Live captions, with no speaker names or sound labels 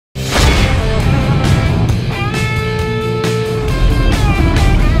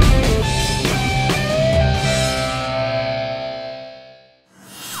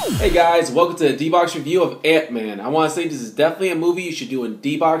Hey guys, welcome to the D-Box review of Ant-Man. I want to say this is definitely a movie you should do in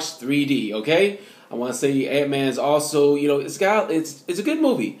D-Box 3D, okay? I want to say Ant-Man is also, it's a good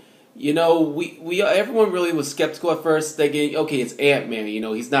movie. Everyone really was skeptical at first, thinking, okay, it's Ant-Man,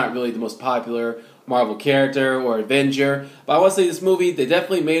 he's not really the most popular Marvel character or Avenger. But I want to say this movie, they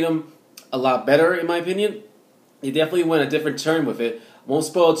definitely made him a lot better, in my opinion. They definitely went a different turn with it. Won't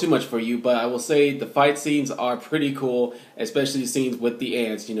spoil too much for you, but I will say the fight scenes are pretty cool, especially the scenes with the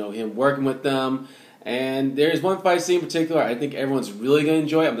ants, him working with them. And there's one fight scene in particular I think everyone's really going to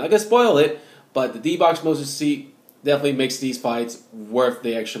enjoy. I'm not going to spoil it, but the D-Box motion seat definitely makes these fights worth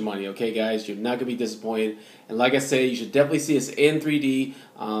the extra money, okay guys? You're not going to be disappointed. And like I said, you should definitely see this in 3D.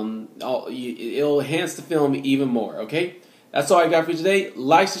 It'll enhance the film even more, okay? That's all I got for you today.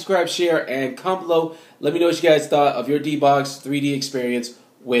 Like, subscribe, share, and comment below. Let me know what you guys thought of your D-Box 3D experience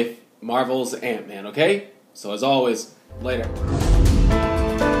with Marvel's Ant-Man, okay? So as always, later.